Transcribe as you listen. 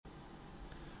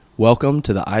Welcome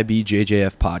to the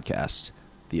IBJJF podcast,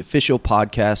 the official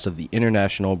podcast of the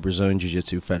International Brazilian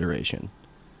Jiu-Jitsu Federation.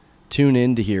 Tune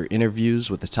in to hear interviews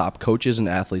with the top coaches and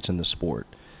athletes in the sport,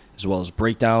 as well as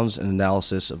breakdowns and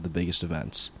analysis of the biggest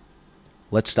events.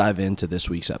 Let's dive into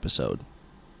this week's episode.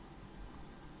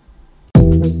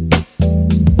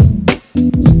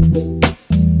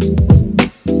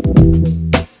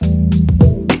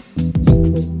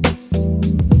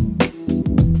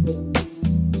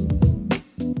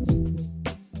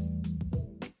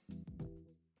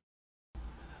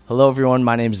 Hello everyone,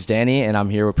 my name is Danny and I'm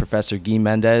here with Professor Gui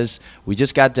Mendes. We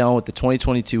just got done with the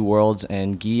 2022 Worlds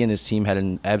and Gui and his team had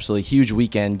an absolutely huge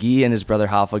weekend. Gui and his brother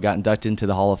Rafa got inducted into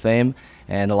the Hall of Fame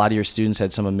and a lot of your students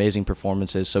had some amazing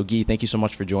performances. So Gui, thank you so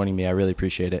much for joining me. I really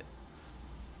appreciate it.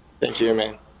 Thank you,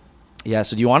 man. Yeah,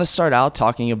 so do you want to start out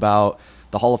talking about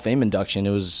the Hall of Fame induction?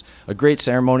 It was a great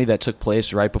ceremony that took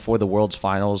place right before the World's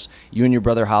Finals. You and your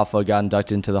brother Rafa got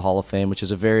inducted into the Hall of Fame, which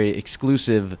is a very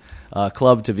exclusive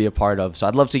club to be a part of. So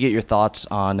I'd love to get your thoughts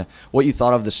on what you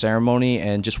thought of the ceremony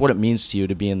and just what it means to you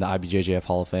to be in the IBJJF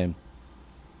Hall of Fame.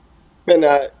 Man,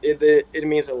 it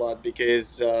means a lot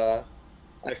because I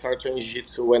started training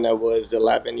Jiu-Jitsu when I was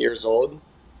 11 years old,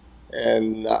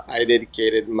 and I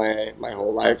dedicated my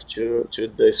whole life to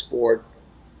the sport.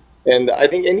 And I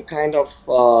think any kind of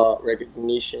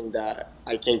recognition that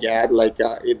I can get,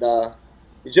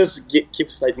 it just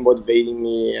keeps like motivating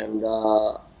me, and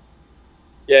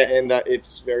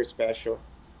it's very special.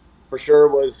 For sure,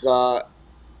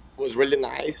 was really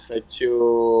nice like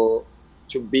to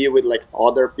be with like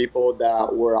other people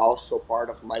that were also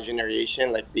part of my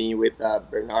generation, like being with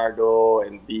Bernardo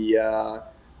and Bia,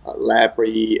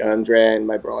 Lepre, Andre, and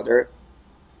my brother.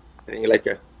 I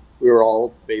think we were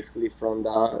all basically from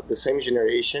the same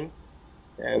generation,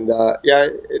 and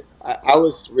I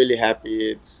was really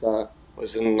happy. It's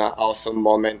was an awesome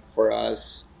moment for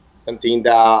us, something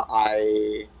that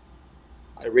I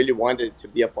really wanted to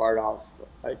be a part of.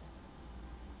 Like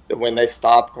when I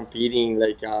stopped competing,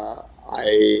 when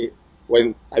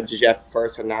IBJJF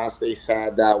first announced, they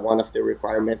said that one of the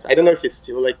requirements, I don't know if it's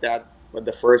still like that, but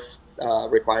the first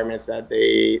requirements that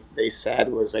they said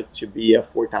was like to be a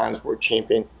 4 times world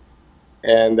champion.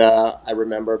 And I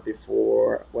remember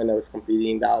before when I was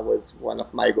competing, that was one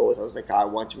of my goals. I was like, I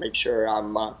want to make sure I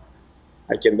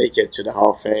can make it to the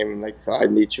Hall of Fame. Like, so I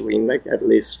need to win like at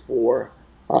least 4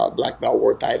 black belt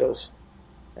world titles.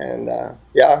 And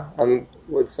it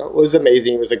was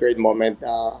amazing. It was a great moment.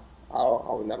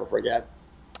 I'll never forget.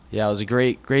 Yeah, it was a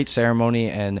great ceremony,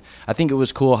 and I think it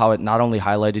was cool how it not only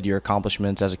highlighted your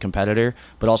accomplishments as a competitor,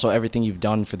 but also everything you've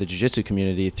done for the jiu-jitsu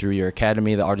community through your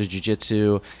academy, the Art of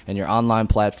Jiu-Jitsu, and your online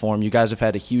platform. You guys have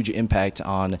had a huge impact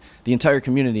on the entire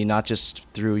community, not just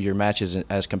through your matches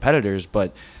as competitors,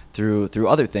 but through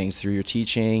other things, through your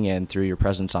teaching and through your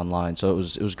presence online. So it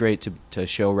was great to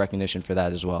show recognition for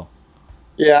that as well.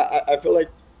 Yeah, I feel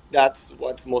like that's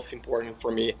what's most important for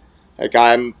me. Like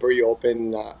I'm pretty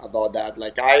open about that.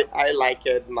 Like I liked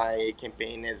my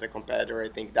campaign as a competitor. I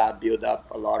think that built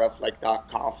up a lot of like that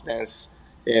confidence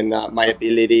in my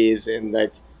abilities, and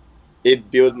like it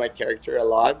built my character a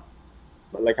lot.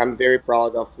 But like I'm very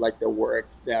proud of like the work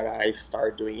that I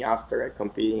started doing after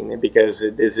competing, because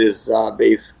this is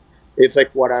it's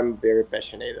like what I'm very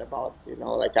passionate about. You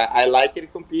know, like I like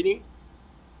it competing,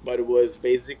 but it was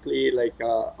basically like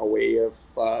a way of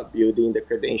building the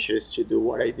credentials to do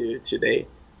what I do today.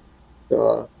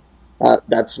 So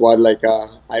that's what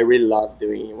I really love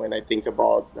doing when I think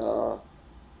about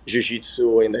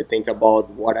jiu-jitsu, and I think about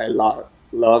what I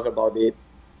love about it.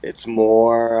 It's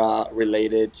more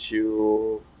related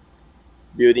to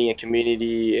building a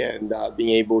community and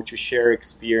being able to share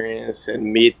experience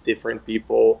and meet different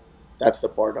people. That's the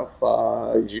part of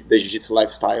the jiu-jitsu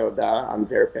lifestyle that I'm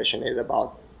very passionate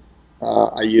about.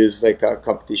 I use like a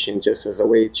competition just as a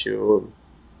way to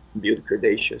build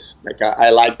credentials. Like I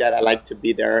like that. I like to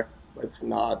be there, but it's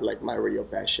not like my real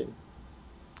passion.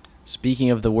 Speaking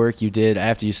of the work you did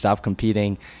after you stopped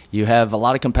competing, you have a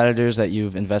lot of competitors that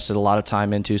you've invested a lot of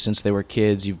time into since they were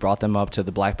kids. You've brought them up to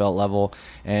the black belt level.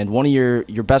 And one of your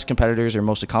best competitors or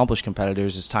most accomplished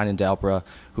competitors is Tynan Dalpra,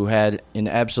 who had an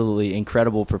absolutely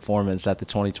incredible performance at the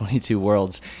 2022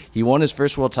 Worlds. He won his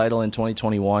first world title in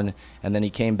 2021, and then he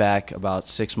came back about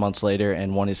 6 months later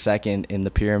and won his second in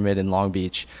the Pyramid in Long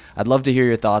Beach. I'd love to hear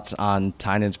your thoughts on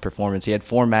Tynan's performance. He had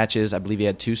 4 matches. I believe he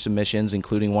had 2 submissions,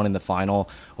 including one in the final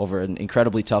over an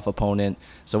incredibly tough opponent.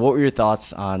 So what were your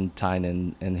thoughts on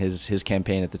Tynan and his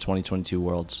campaign at the 2022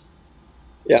 Worlds?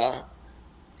 Yeah,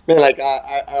 man, like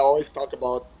I always talk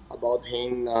about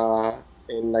him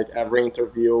in like every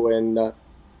interview, and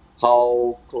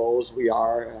how close we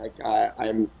are. Like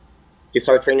he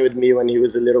started training with me when he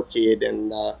was a little kid,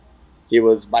 and he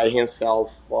was by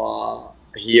himself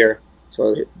here.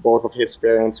 So both of his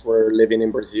parents were living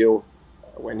in Brazil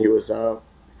when he was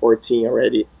 14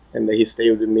 already, and he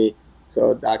stayed with me.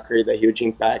 So that created a huge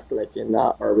impact, like in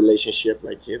our relationship.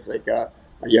 Like he's like a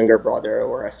younger brother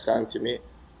or a son to me,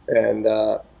 and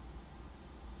that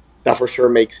for sure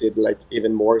makes it like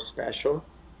even more special.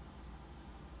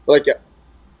 Like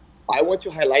I want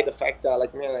to highlight the fact that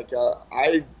like man, like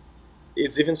I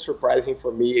it's even surprising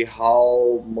for me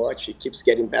how much it keeps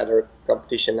getting better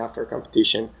competition after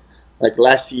competition. Like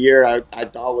last year, I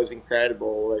thought was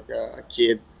incredible. Like a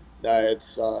kid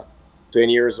that's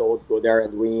 20 years old go there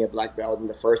and win a black belt in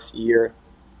the first year,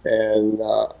 and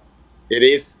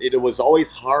it was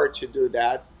always hard to do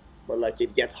that, but like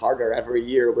it gets harder every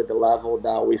year with the level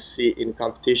that we see in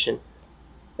competition,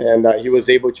 and he was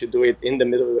able to do it in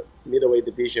the middleweight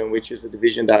division, which is a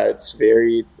division that it's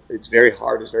very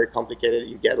hard, it's very complicated.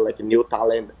 You get like a new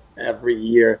talent every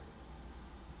year,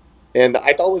 and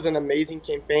I thought it was an amazing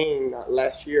campaign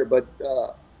last year. But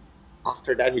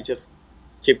after that, he just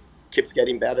keeps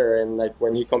getting better, and like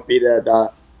when he competed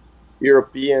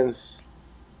Europeans,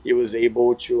 he was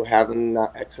able to have an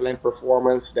excellent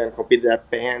performance. Then competed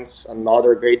at Pants,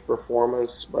 another great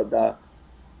performance, but.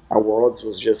 Awards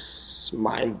was just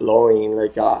mind blowing.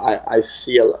 Like I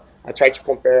try to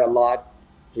compare a lot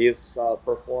his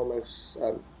performance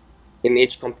in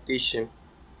each competition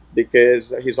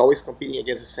because he's always competing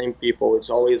against the same people. It's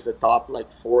always the top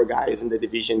like four guys in the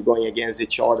division going against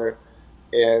each other,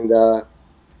 and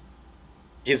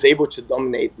he's able to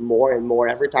dominate more and more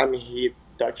every time he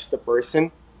touches the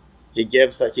person. He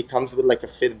gives like he comes with like a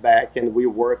feedback, and we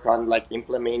work on like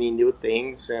implementing new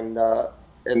things, and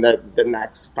the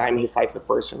next time he fights a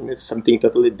person it's something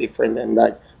totally different and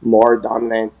like more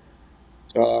dominant.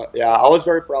 So yeah, I was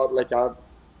very proud. Like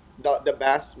the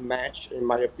best match in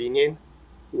my opinion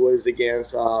was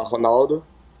against Ronaldo.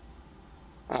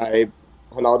 I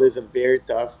Ronaldo is a very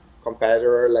tough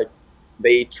competitor. Like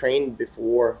they trained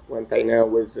before when Taina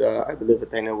was I believe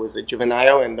Taina was a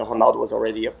juvenile and the Ronaldo was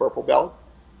already a purple belt,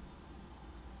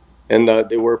 and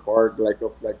they were part like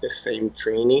of like the same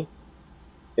training,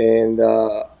 and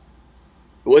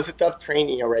it was a tough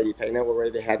training already. Taina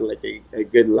already had like a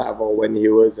good level when he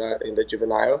was in the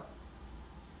juvenile,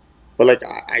 but like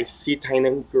I see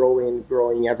Taina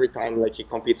growing every time like he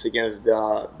competes against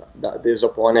these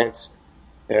opponents,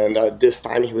 and this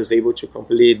time he was able to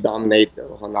completely dominate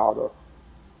Ronaldo,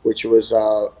 which was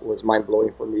mind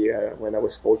blowing for me when I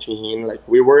was coaching him. Like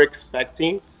we were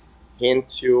expecting him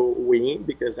to win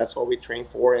because that's what we train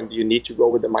for, and you need to go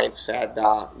with the mindset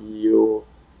that you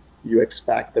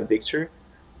expect the victory.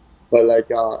 But like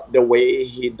the way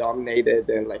he dominated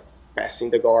and like passing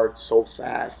the guard so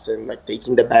fast and like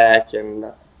taking the back,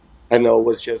 and I know it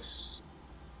was just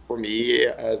for me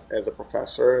as a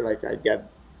professor, like I get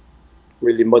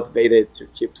really motivated to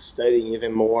keep studying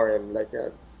even more and like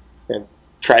and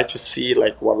try to see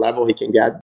like what level he can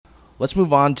get. Let's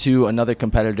move on to another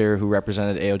competitor who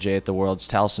represented AOJ at the Worlds,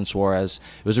 Taliesin Suarez.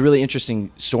 It was a really interesting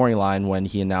storyline when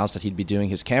he announced that he'd be doing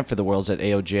his camp for the Worlds at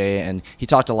AOJ, and he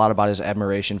talked a lot about his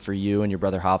admiration for you and your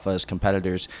brother Rafa as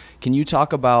competitors. Can you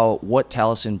talk about what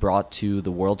Taliesin brought to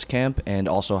the Worlds camp and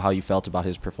also how you felt about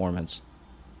his performance?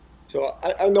 So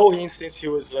I know him since he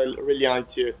was really young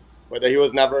too, but he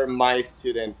was never my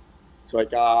student. So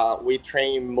like we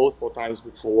trained multiple times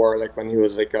before, like when he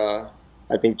was like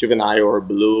I think juvenile or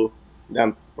blue,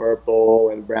 then purple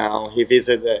and brown. He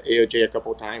visited the AOJ a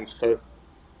couple times, so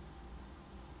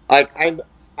I I,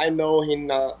 I know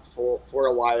him for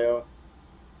a while.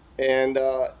 And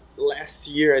last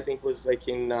year I think was like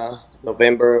in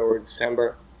November or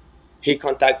December, he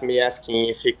contacted me asking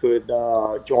if he could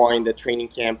join the training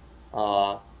camp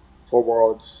uh, for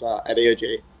Worlds at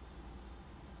AOJ.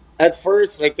 At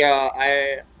first, like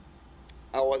I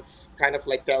was kind of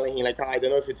like telling him like I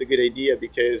don't know if it's a good idea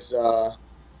because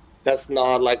that's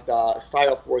not like the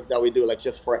style of work that we do like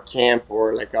just for a camp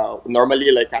or like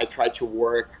normally like I try to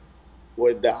work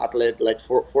with the athlete like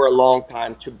for a long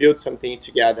time to build something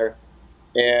together,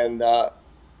 and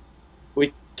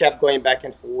we kept going back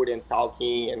and forward and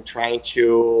talking and trying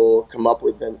to come up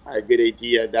with a good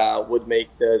idea that would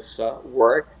make this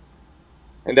work.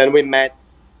 And then we met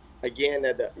again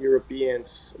at the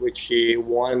Europeans, which he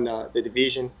won the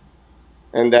division.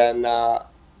 And then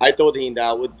I told him that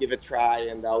I would give it a try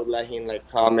and I would let him like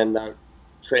come and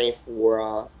train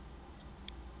for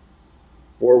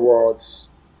Worlds.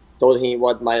 Told him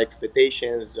what my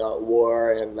expectations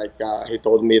were, and like he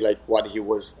told me like what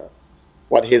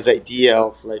his idea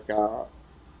of like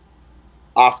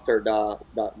after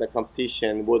the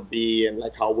competition would be, and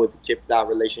like how would keep that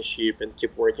relationship and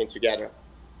keep working together.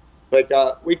 Like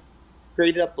we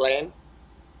created a plan,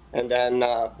 and then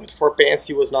but for Pence,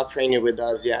 he was not training with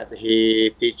us yet.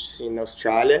 He teaches in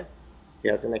Australia. He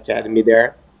has an academy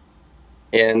there,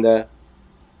 and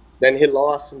then he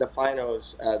lost in the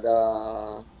finals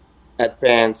at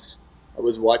Pence. I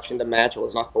was watching the match. I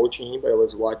was not coaching him, but I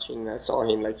was watching. I saw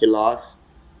him like he lost,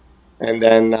 and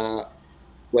then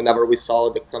whenever we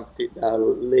saw the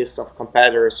list of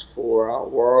competitors for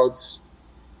Worlds,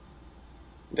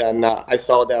 then I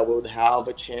saw that we would have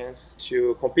a chance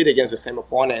to compete against the same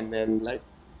opponent and like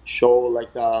show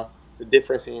like the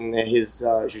difference in his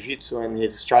jiu-jitsu and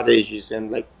his strategies and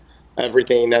like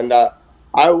everything. And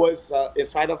I was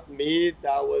inside of me,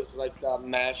 that was like the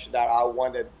match that I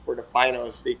wanted for the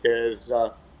finals, because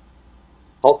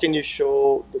how can you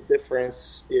show the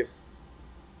difference if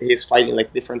he's fighting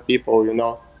like different people, you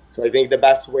know? So I think the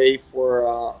best way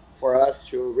for us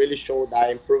to really show that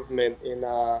improvement in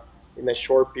a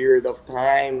short period of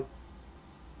time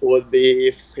would be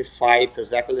if he fights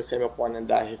exactly the same opponent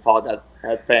that he fought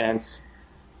at Pants.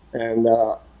 And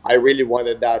I really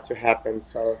wanted that to happen.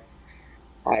 So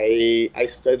I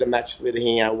studied the match with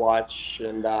him. I watched,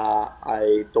 and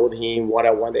I told him what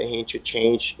I wanted him to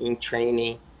change in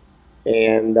training,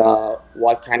 and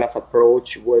what kind of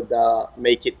approach would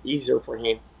make it easier for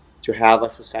him to have a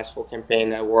successful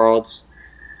campaign at Worlds.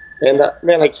 And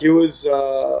man, like he was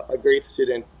a great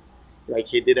student. Like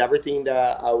he did everything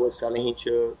that I was telling him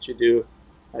to do.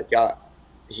 Like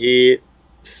he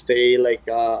stayed like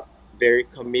very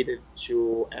committed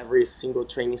to every single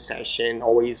training session.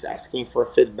 Always asking for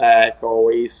feedback.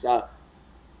 Always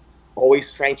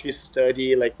trying to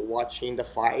study. Like watching the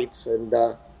fights, and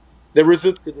the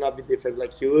result could not be different.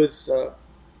 Like he was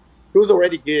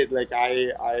already good. Like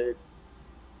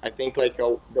I think like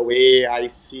the way I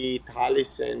see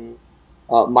Tyson,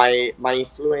 my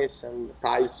influence on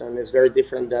Tyson is very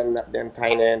different than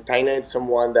Tynan. Tynan is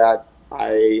someone that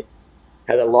I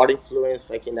had a lot of influence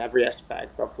like in every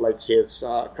aspect of like his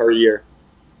career.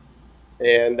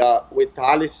 And with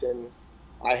Tyson,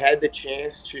 I had the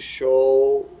chance to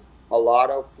show a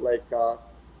lot of like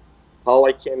how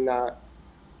I can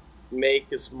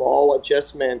make small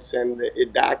adjustments, and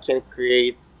that can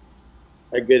create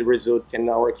a good result, can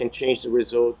or can change the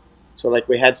result. So like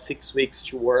we had 6 weeks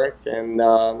to work, and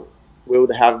we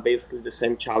would have basically the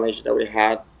same challenge that we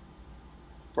had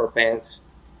for pants.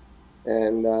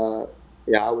 And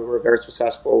yeah, we were very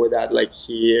successful with that. Like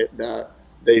the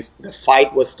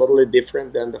fight was totally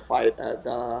different than the fight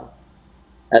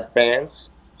at pants.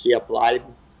 He applied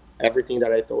everything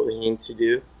that I told him to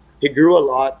do. He grew a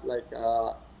lot, like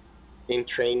in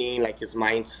training, like his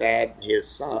mindset,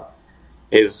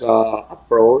 his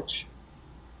approach.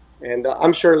 And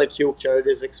I'm sure like he'll carry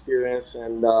this experience,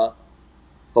 and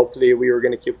hopefully we are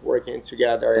going to keep working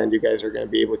together, and you guys are going to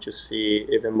be able to see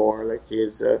even more. Like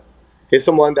he's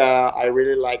someone that I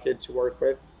really like it to work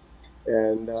with,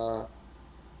 and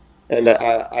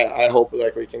I hope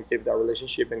like we can keep that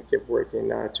relationship and keep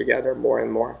working together more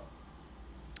and more.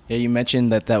 Yeah, you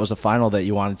mentioned that that was a final that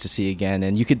you wanted to see again,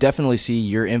 and you could definitely see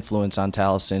your influence on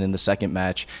Taliesin in the second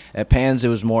match. At Pans, it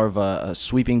was more of a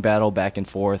sweeping battle back and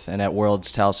forth, and at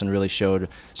Worlds, Taliesin really showed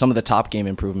some of the top game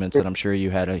improvements that I'm sure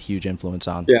you had a huge influence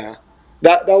on. Yeah,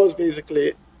 that was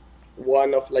basically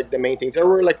one of like the main things. There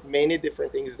were like many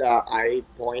different things that I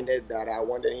pointed that I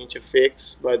wanted him to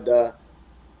fix, but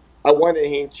I wanted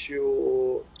him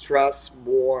to trust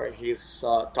more his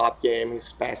top game,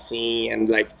 his passing, and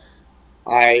like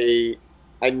I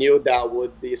I knew that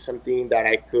would be something that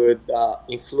I could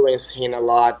influence him a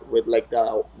lot with like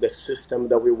the system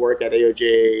that we work at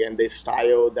AOJ and the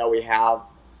style that we have.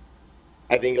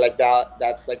 I think like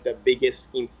that's like the biggest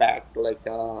impact like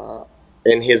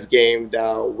in his game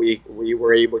that we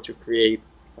were able to create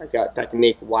like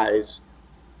technique wise.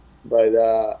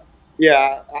 But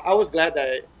yeah, I was glad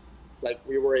that like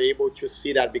we were able to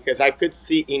see that, because I could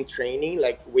see in training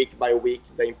like week by week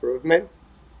the improvement.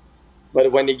 But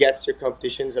when it gets to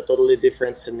competition, it's a totally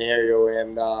different scenario,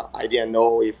 and I didn't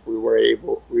know if we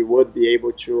would be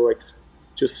able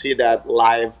to see that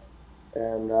live.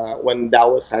 And when that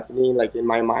was happening, like in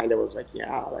my mind, I was like,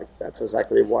 yeah, like that's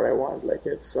exactly what I want. Like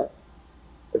it's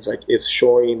like it's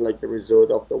showing like the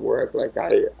result of the work. Like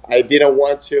I didn't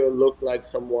want to look like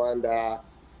someone that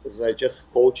is like just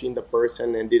coaching the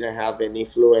person and didn't have an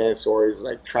influence, or is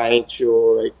like trying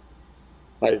to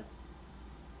like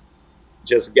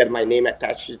just get my name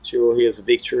attached to his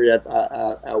victory at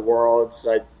Worlds.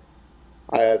 Like,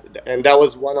 and that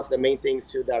was one of the main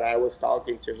things too that I was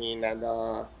talking to him, and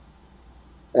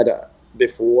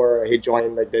before he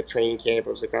joined like the training camp. I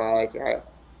was like, I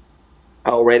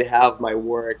already have my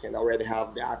work and I already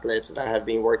have the athletes that I have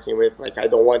been working with. Like, I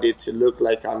don't want it to look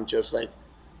like I'm just like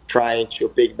trying to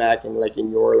piggyback and like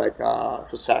in your like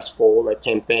successful like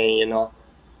campaign, you know.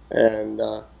 And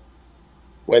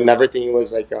when everything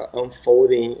was like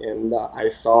unfolding, and I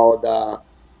saw that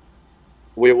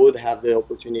we would have the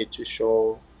opportunity to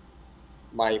show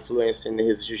my influence in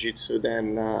his jiu-jitsu,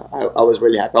 then I was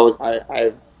really happy.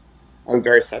 I'm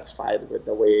very satisfied with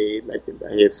the way like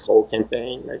his whole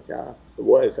campaign like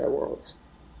was at Worlds.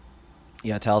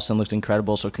 Yeah, Taliesin looked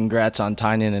incredible. So congrats on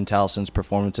Tynan and Talison's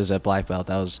performances at black belt.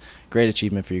 That was a great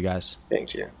achievement for you guys.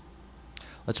 Thank you.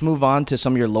 Let's move on to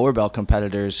some of your lower belt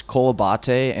competitors. Cole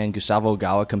Abate and Gustavo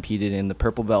Ogawa competed in the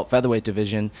purple belt featherweight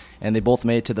division, and they both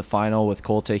made it to the final with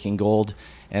Cole taking gold,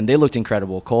 and they looked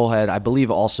incredible. Cole had, I believe,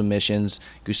 all submissions.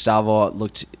 Gustavo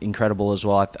looked incredible as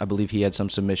well. I believe he had some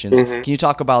submissions. Mm-hmm. Can you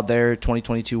talk about their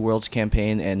 2022 Worlds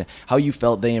campaign and how you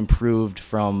felt they improved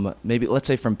from, maybe, let's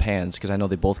say from Pans, because I know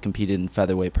they both competed in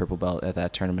featherweight purple belt at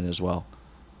that tournament as well.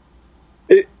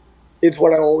 It's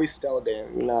what I always tell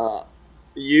them.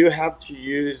 You have to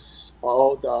use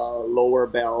all the lower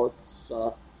belts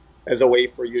as a way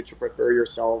for you to prepare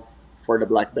yourself for the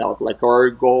black belt. Like, our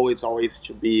goal is always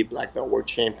to be black belt world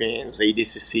champions,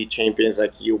 ADCC champions.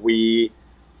 Like,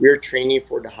 we're training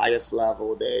for the highest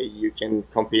level that you can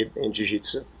compete in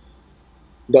jiu-jitsu.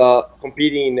 The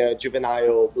competing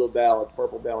juvenile blue belt,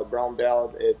 purple belt, brown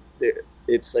belt,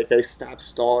 it's like a step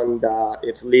stone that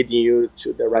it's leading you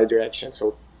to the right direction.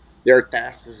 So there are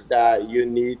tests that you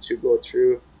need to go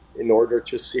through in order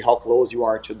to see how close you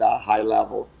are to that high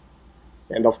level.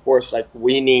 And of course, like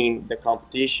winning the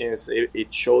competitions,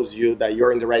 it shows you that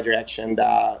you're in the right direction,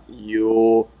 that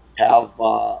you have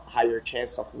a higher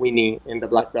chance of winning in the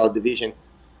black belt division.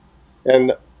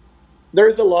 And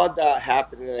there's a lot that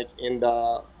happened like in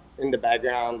the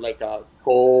background. Like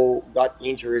Cole got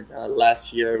injured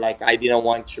last year. Like, I didn't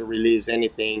want to release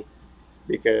anything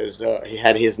because he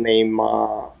had his name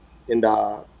in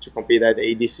the to compete at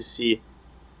the ADCC,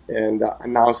 and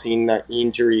announcing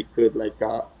injury could like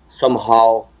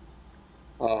somehow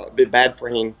be bad for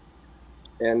him.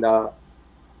 And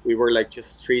we were like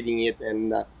just treating it,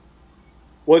 and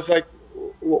was like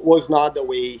was not the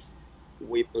way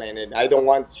we planned it. I don't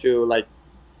want to like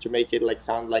to make it like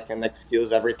sound like an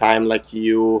excuse every time like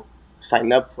you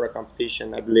sign up for a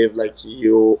competition. I believe like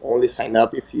you only sign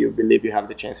up if you believe you have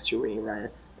the chance to win, right?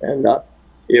 And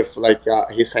if like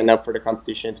he signed up for the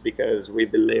competitions because we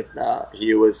believe that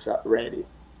he was ready,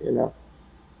 you know.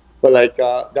 But like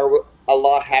a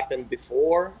lot happened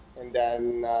before, and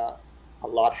then a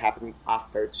lot happened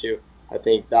after too. I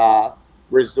think the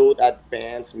result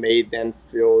advance made them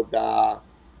feel that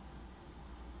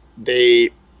they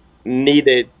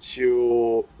needed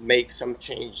to make some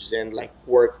changes and like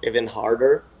work even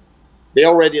harder. They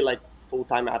already like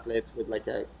full-time athletes with like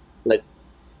a like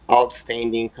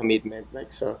outstanding commitment.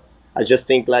 Like, so I just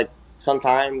think like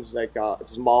sometimes like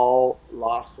small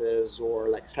losses or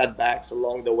like setbacks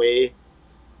along the way,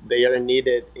 they are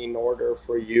needed in order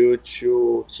for you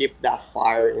to keep that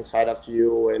fire inside of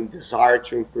you and desire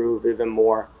to improve even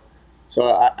more.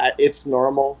 So it's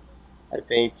normal. I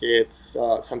think it's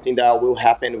something that will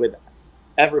happen with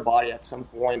everybody at some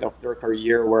point of their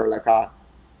career, where like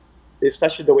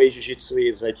especially the way jiu-jitsu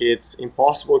is, like it's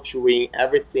impossible to win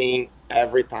everything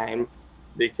every time,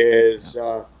 because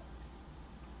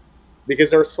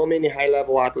because there are so many high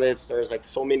level athletes. There's like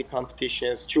so many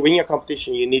competitions. To win a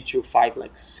competition, you need to fight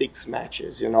like 6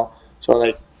 matches, you know. So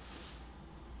like,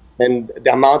 and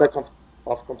the amount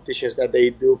of competitions that they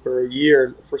do per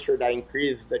year, for sure that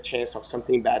increase the chance of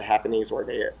something bad happening, or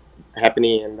they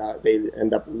happening, and they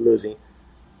end up losing.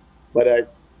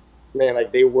 But man,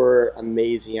 like they were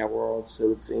amazing at Worlds.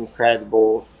 So it's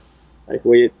incredible. Like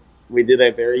we did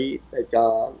a very like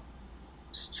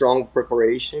strong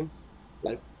preparation.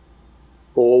 Like,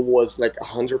 goal was like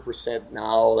 100%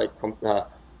 now. Like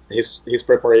his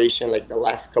preparation, like the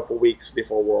last couple weeks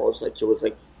before Worlds, like it was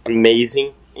like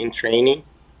amazing in training.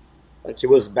 Like he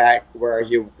was back where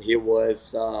he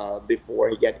was before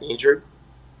he got injured,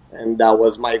 and that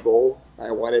was my goal.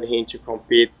 I wanted him to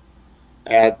compete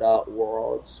at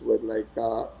Worlds with like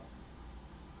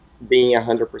being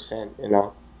 100%, you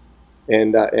know.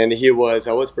 And he was.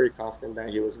 I was pretty confident that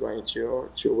he was going to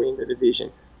win the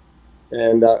division.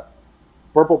 And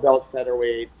purple belt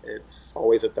featherweight, it's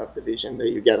always a tough division. That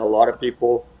you get a lot of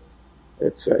people.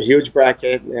 It's a huge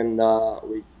bracket, and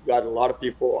we got a lot of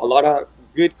people, a lot of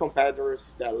good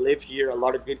competitors that live here, a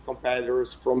lot of good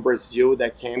competitors from Brazil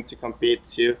that came to compete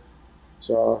too.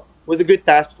 So it was a good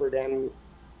task for them,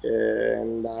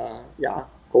 and yeah.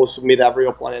 goes to meet every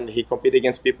opponent. He competed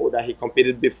against people that he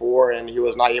competed before, and he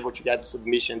was not able to get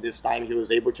submission. This time, he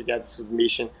was able to get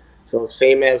submission. So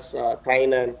same as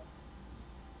Tainan,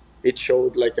 it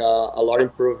showed like a lot of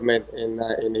improvement in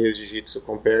his jiu-jitsu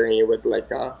comparing it with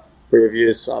like a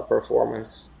previous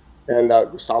performance. And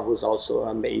Gustavo was also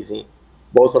amazing.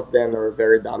 Both of them are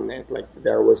very dominant. Like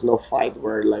there was no fight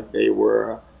where like they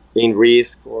were in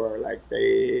risk or like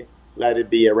they let it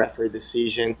be a referee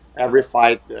decision. Every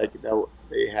fight like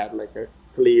they had like a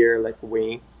clear like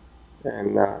win,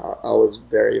 and I was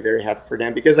very very happy for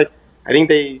them because like I think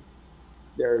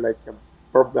they're like a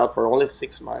purple belt for only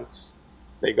 6 months.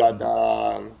 They got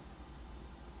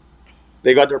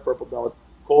they got their purple belt.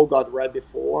 Cole got right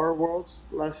before Worlds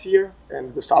last year,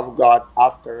 and Gustavo got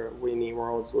after winning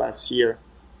Worlds last year.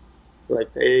 So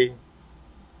like they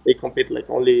compete like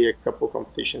only a couple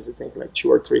competitions. I think like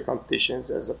 2 or 3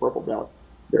 competitions as a purple belt.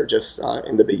 They're just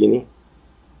in the beginning.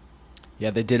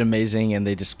 Yeah, they did amazing, and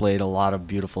they displayed a lot of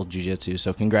beautiful jiu-jitsu.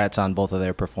 So congrats on both of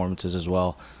their performances as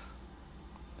well.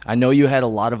 I know you had a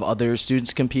lot of other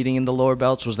students competing in the lower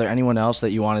belts. Was there anyone else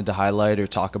that you wanted to highlight or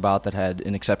talk about that had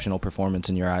an exceptional performance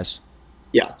in your eyes?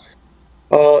 Yeah.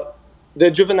 Uh, the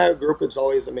juvenile group is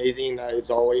always amazing. It's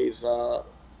always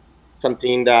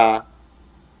something that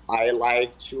I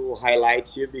like to highlight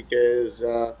here because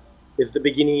it's the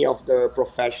beginning of the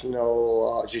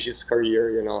professional jiu-jitsu career.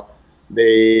 You know,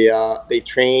 they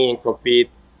train and compete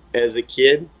as a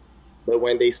kid, but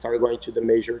when they start going to the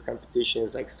major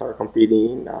competitions, like start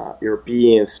competing in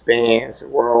European, Spans,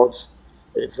 Worlds,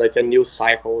 it's like a new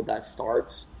cycle that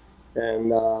starts.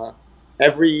 And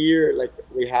every year, like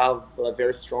we have a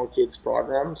very strong kids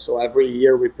program. So every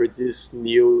year we produce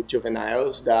new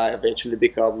juveniles that eventually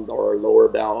become our lower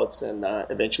belts and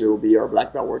eventually will be our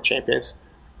black belt world champions,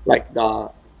 like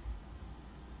the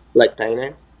like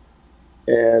Tainan.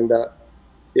 And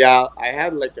yeah, I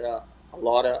had like a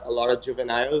lot of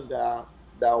juveniles that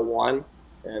won,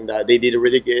 and they did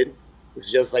really good.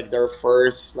 It's just like their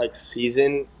first like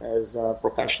season as a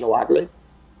professional athlete,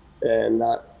 and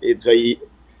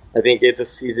I think it's a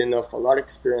season of a lot of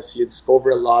experience. You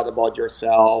discover a lot about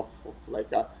yourself. Of like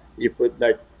you put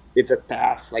like it's a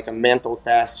task, like a mental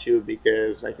task too,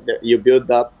 because like you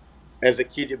build up as a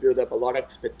kid, you build up a lot of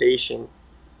expectation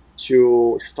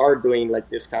to start doing like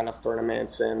this kind of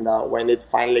tournaments, and when it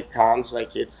finally comes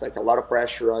like it's like a lot of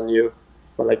pressure on you,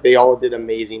 but like they all did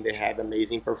amazing. They had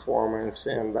amazing performance,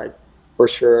 and like for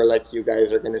sure like you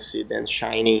guys are gonna see them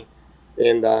shining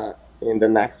in the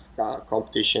next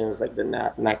competitions, like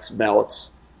the next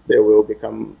belts. They will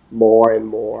become more and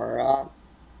more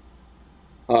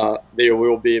they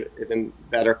will be even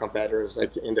better competitors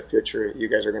like in the future. You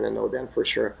guys are gonna know them for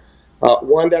sure.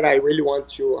 One that I really want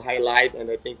to highlight,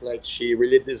 and I think like she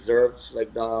really deserves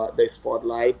like the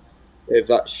spotlight, is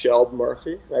Shelb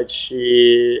Murphy. Like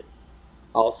she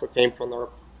also came from our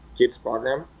kids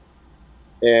program,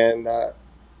 and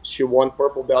she won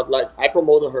purple belt. Like I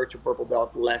promoted her to purple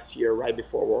belt last year, right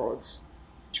before Worlds.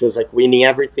 She was like winning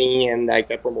everything, and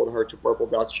like I promoted her to purple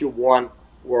belt. She won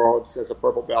Worlds as a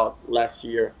purple belt last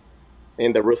year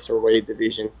in the rooster weight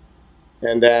division,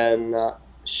 and then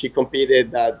she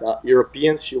competed at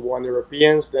Europeans. She won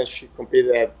Europeans. Then she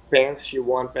competed at Pans. She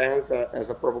won Pans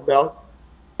as a purple belt,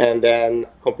 and then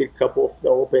compete a couple of the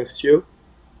Opens too.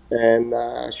 And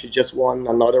she just won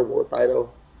another world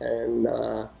title. And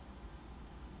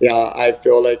yeah, I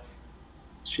feel like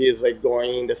she's like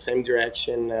going in the same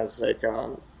direction as like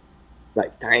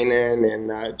Tynan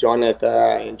and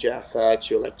Jonathan and Jessa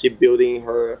to like keep building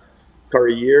her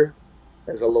career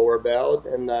as a lower belt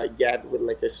and get with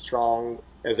like a strong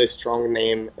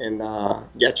name and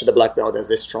get to the black belt as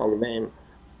a strong name,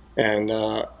 and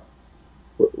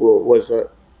was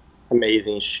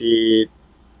amazing. She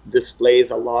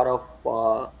displays a lot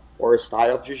of her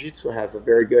style of jiu-jitsu, has a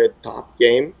very good top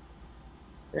game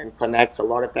and connects a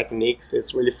lot of techniques.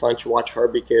 It's really fun to watch her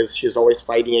because she's always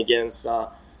fighting against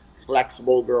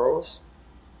flexible girls.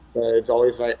 It's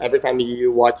always like every time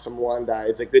you watch someone that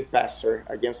is a good passer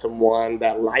against someone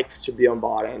that likes to be on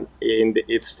bottom and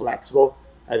it's flexible,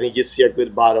 I think you see a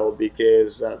good battle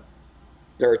because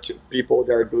there are two people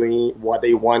that are doing what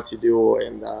they want to do,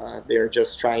 and they're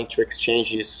just trying to exchange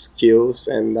his skills.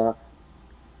 And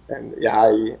yeah,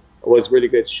 it was really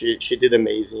good. She did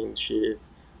amazing. She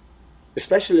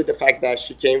especially the fact that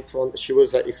she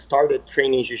was started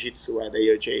training jiu-jitsu at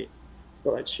AOJ,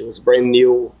 so like she was brand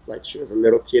new, like she was a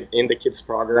little kid in the kids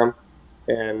program,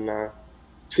 and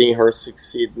seeing her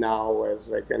succeed now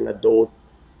as like an adult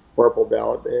purple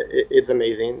belt, it's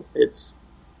amazing. It's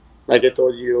like I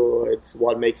told you, it's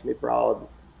what makes me proud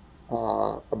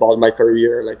about my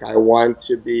career. Like I love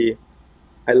to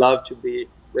be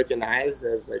recognized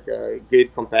as like a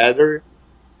good competitor,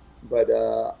 but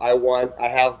I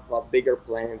have bigger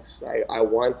plans. I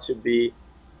want to be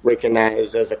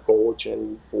recognized as a coach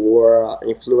and for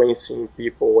influencing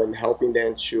people and helping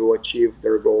them to achieve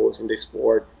their goals in the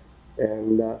sport.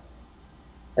 And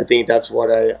I think that's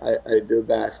what I do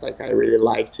best. Like I really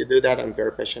like to do that. I'm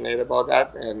very passionate about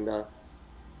that, and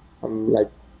I'm like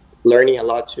learning a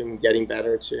lot too, and getting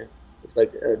better too. It's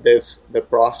like this the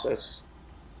process,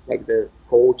 like the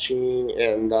coaching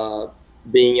and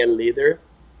being a leader.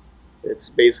 It's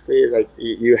basically like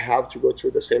you have to go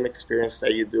through the same experience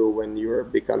that you do when you're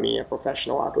becoming a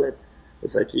professional athlete.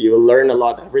 It's like you learn a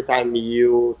lot every time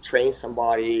you train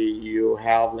somebody. You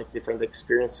have like different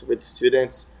experience with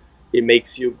students. It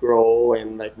makes you grow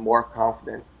and like more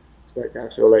confident. It's like I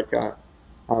feel like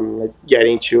I'm like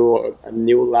getting to a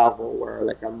new level where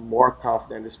like I'm more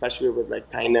confident, especially with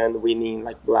like Tainan winning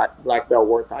like black belt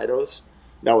world titles.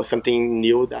 That was something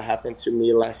new that happened to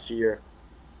me last year.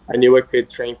 I knew I could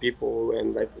train people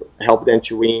and like help them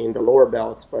to win the lower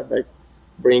belts, but like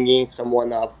bringing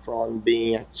someone up from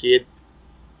being a kid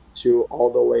to all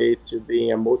the way to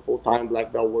being a multiple time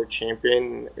black belt world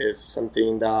champion is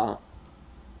something that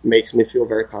makes me feel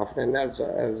very confident as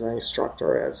an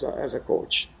instructor, as a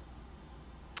coach.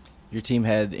 Your team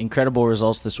had incredible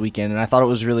results this weekend, and I thought it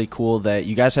was really cool that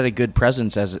you guys had a good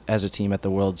presence as a team at the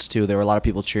Worlds too. There were a lot of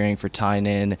people cheering for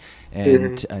Tynan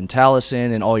Mm-hmm. and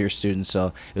Taliesin and all your students,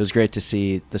 so it was great to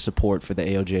see the support for the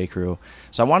AOJ crew.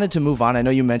 So I wanted to move on. I know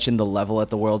you mentioned the level at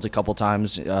the Worlds a couple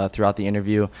times throughout the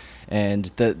interview, and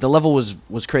the level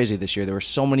was crazy this year. There were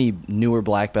so many newer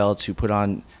black belts who put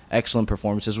on excellent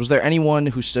performances. Was there anyone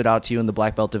who stood out to you in the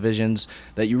black belt divisions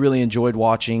that you really enjoyed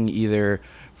watching, either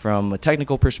from a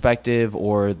technical perspective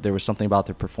or there was something about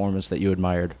their performance that you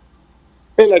admired?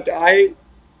 And like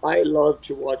I love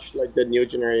to watch like the new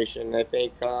generation. I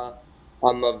think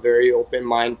I'm a very open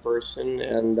mind person,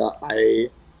 and I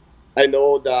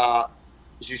know that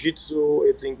jiu-jitsu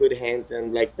it's in good hands,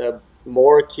 and like the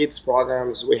more kids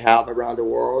programs we have around the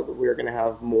world, we're gonna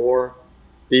have more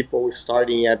people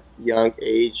starting at young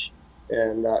age,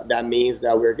 and that means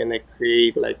that we're gonna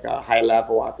create like high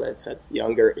level athletes at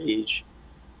younger age.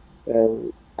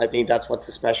 And I think that's what's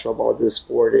special about this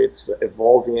sport. It's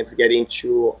evolving. It's getting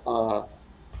to a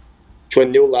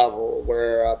new level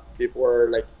where people are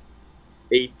like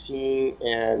 18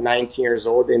 and 19 years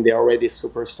old and they're already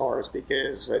superstars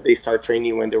because they start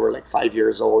training when they were like 5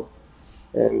 years old.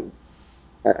 And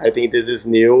I think this is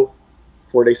new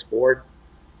for the sport.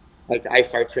 Like I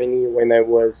started training when I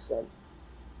was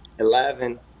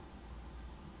 11,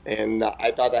 and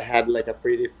I thought I had like a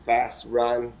pretty fast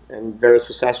run and very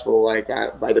successful. Like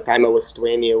by the time I was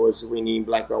 20, I was winning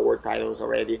black belt world titles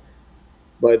already.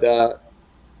 But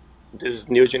this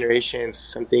new generation is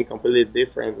something completely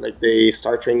different. Like they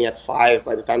start training at 5.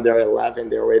 By the time they're 11,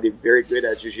 they're already very good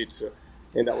at jiu-jitsu,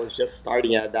 and I was just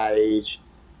starting at that age.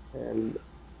 And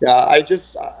yeah, I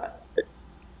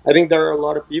think there are a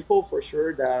lot of people for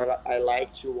sure that I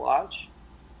like to watch,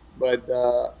 but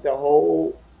the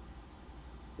whole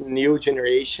new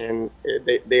generation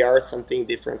they are something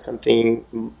different,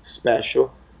 something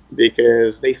special,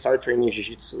 because they start training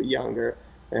jiu-jitsu younger,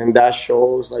 and that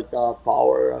shows like the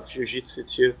power of jiu-jitsu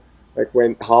too, like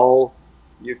when how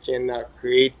you can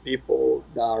create people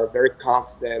that are very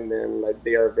confident and like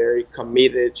they are very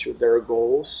committed to their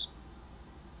goals,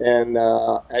 and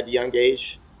at young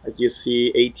age, like you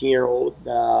see 18-year-old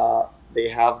they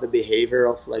have the behavior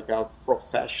of like a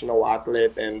professional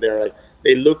athlete, and they're like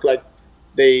they look like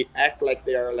they act like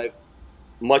they are like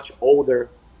much older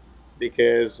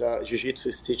because jiu-jitsu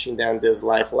is teaching them these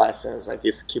life lessons, like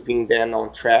it's keeping them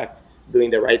on track, doing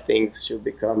the right things to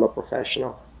become a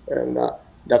professional. And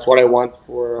that's what I want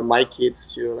for my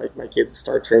kids too. Like my kids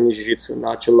start training jiu-jitsu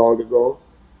not too long ago.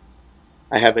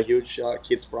 I have a huge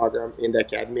kids program in the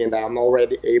academy, and I'm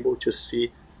already able to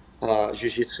see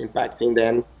jiu-jitsu impacting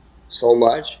them so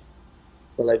much.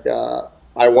 But like,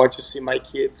 I want to see my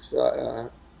kids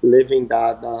living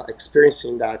that,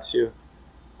 experiencing that too.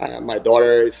 My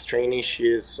daughter is training;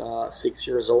 she's 6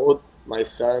 years old. My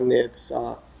son is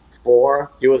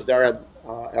 4. He was there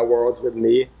at Worlds with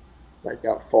me, like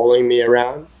following me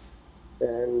around,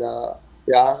 and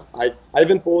yeah, I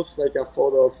even post like a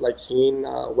photo of like him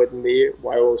with me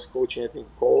while I was coaching, I think,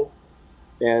 Cole.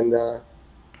 And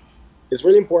it's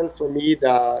really important for me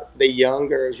that the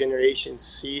younger generation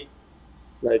see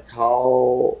like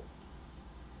how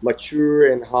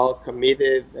mature and how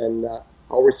committed and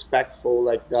how respectful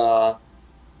like the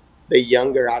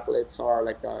younger athletes are,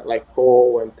 like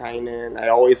Cole and Tynan. I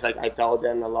always like I tell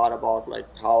them a lot about like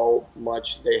how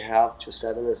much they have to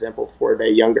set an example for the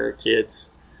younger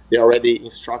kids, they're already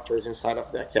instructors inside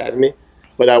of the academy,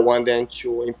 but I want them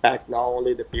to impact not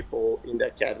only the people in the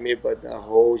academy, but the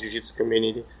whole jiu-jitsu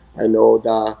community. I know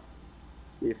that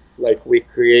if like we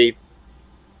create,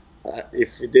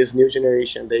 if this new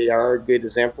generation, they are good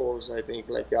examples, I think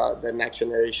like the next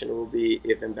generation will be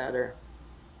even better.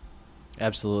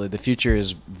 Absolutely. The future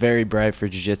is very bright for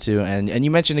jiu-jitsu. And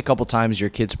you mentioned a couple times your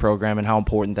kids program and how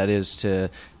important that is to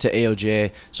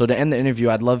AOJ. So to end the interview,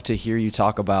 I'd love to hear you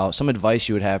talk about some advice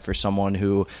you would have for someone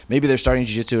who maybe they're starting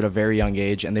jiu-jitsu at a very young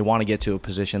age and they want to get to a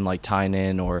position like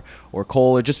Tynan or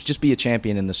Cole, or just be a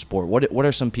champion in the sport. What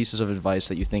are some pieces of advice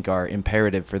that you think are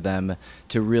imperative for them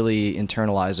to really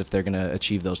internalize if they're going to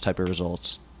achieve those type of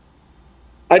results?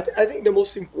 I think the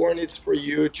most important is for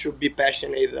you to be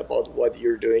passionate about what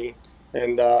you're doing.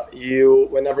 And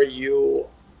whenever you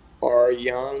are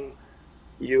young,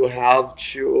 you have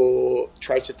to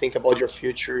try to think about your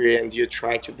future, and you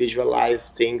try to visualize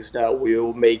things that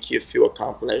will make you feel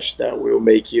accomplished, that will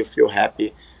make you feel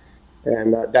happy.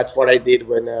 And that's what I did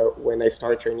when I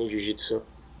started training jiu-jitsu.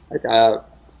 Like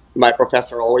my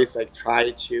professor always like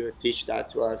try to teach that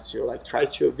to us. You like try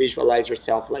to visualize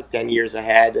yourself like 10 years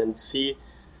ahead and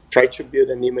try to build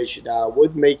an image that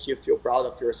would make you feel proud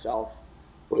of yourself,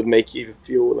 would make you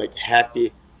feel like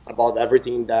happy about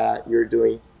everything that you're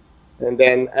doing. And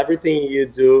then everything you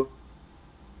do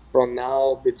from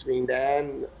now between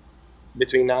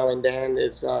now and then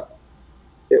is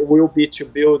it will be to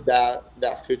build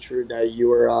that future that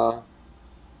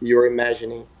you're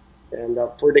imagining. And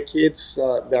for the kids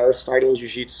that are starting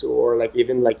jiu-jitsu, or like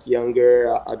even like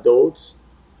younger adults,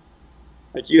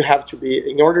 like you have to be,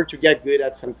 in order to get good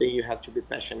at something, you have to be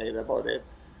passionate about it.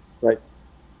 Like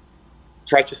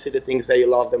try to see the things that you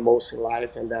love the most in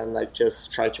life, and then like just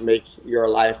try to make your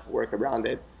life work around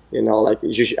it. Like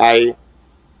I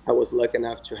was lucky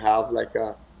enough to have like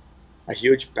a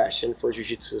huge passion for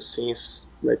jiu-jitsu since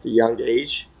like a young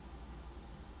age.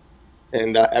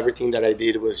 And everything that I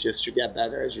did was just to get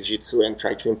better at jiu-jitsu and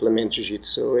try to implement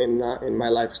jiu-jitsu in my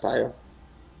lifestyle.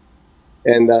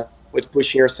 And with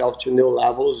pushing yourself to new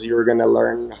levels, you're gonna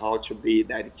learn how to be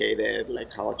dedicated,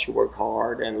 like how to work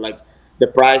hard, and like the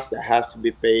price that has to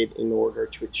be paid in order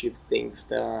to achieve things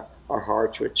that are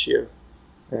hard to achieve.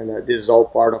 And this is all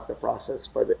part of the process,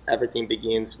 but everything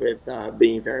begins with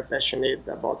being very passionate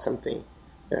about something.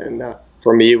 And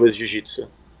for me, it was jiu-jitsu.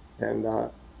 And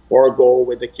our goal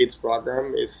with the kids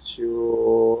program is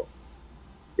to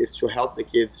help the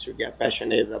kids to get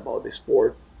passionate about the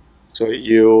sport. So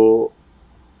you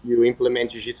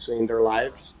implement jiu-jitsu in their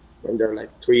lives when they're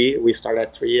like 3. We start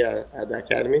at 3 at the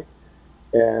academy,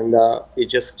 and it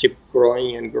just keeps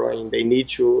growing and growing. They need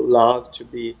to love to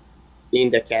be in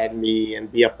the academy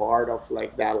and be a part of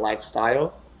like that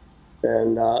lifestyle.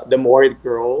 And the more it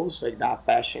grows, like that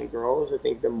passion grows, I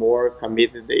think the more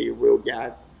committed they will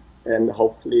get. And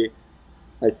hopefully,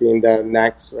 like in the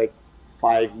next like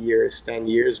 5 years, 10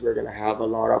 years, we're gonna have a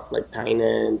lot of like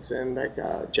Tynans and like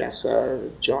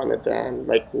Jessa, Jonathan.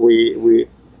 Like we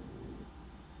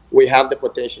have the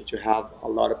potential to have a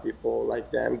lot of people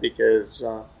like them because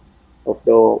of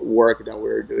the work that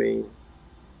we're doing.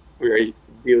 We're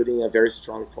building a very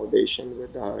strong foundation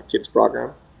with the kids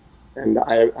program, and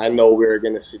I know we're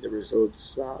going to see the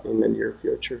results in the near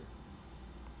future.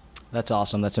 That's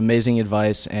awesome. That's amazing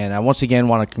advice. And I once again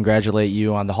want to congratulate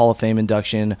you on the Hall of Fame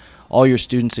induction, all your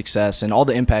student success, and all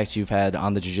the impacts you've had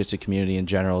on the jiu-jitsu community in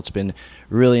general. It's been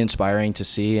really inspiring to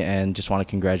see, and just want to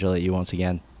congratulate you once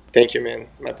again. Thank you, man.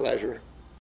 My pleasure.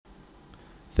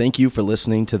 Thank you for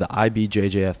listening to the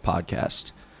IBJJF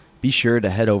podcast. Be sure to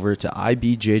head over to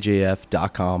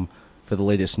IBJJF.com for the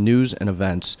latest news and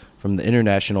events from the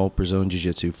International Brazilian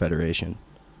Jiu-Jitsu Federation.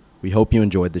 We hope you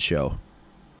enjoyed the show.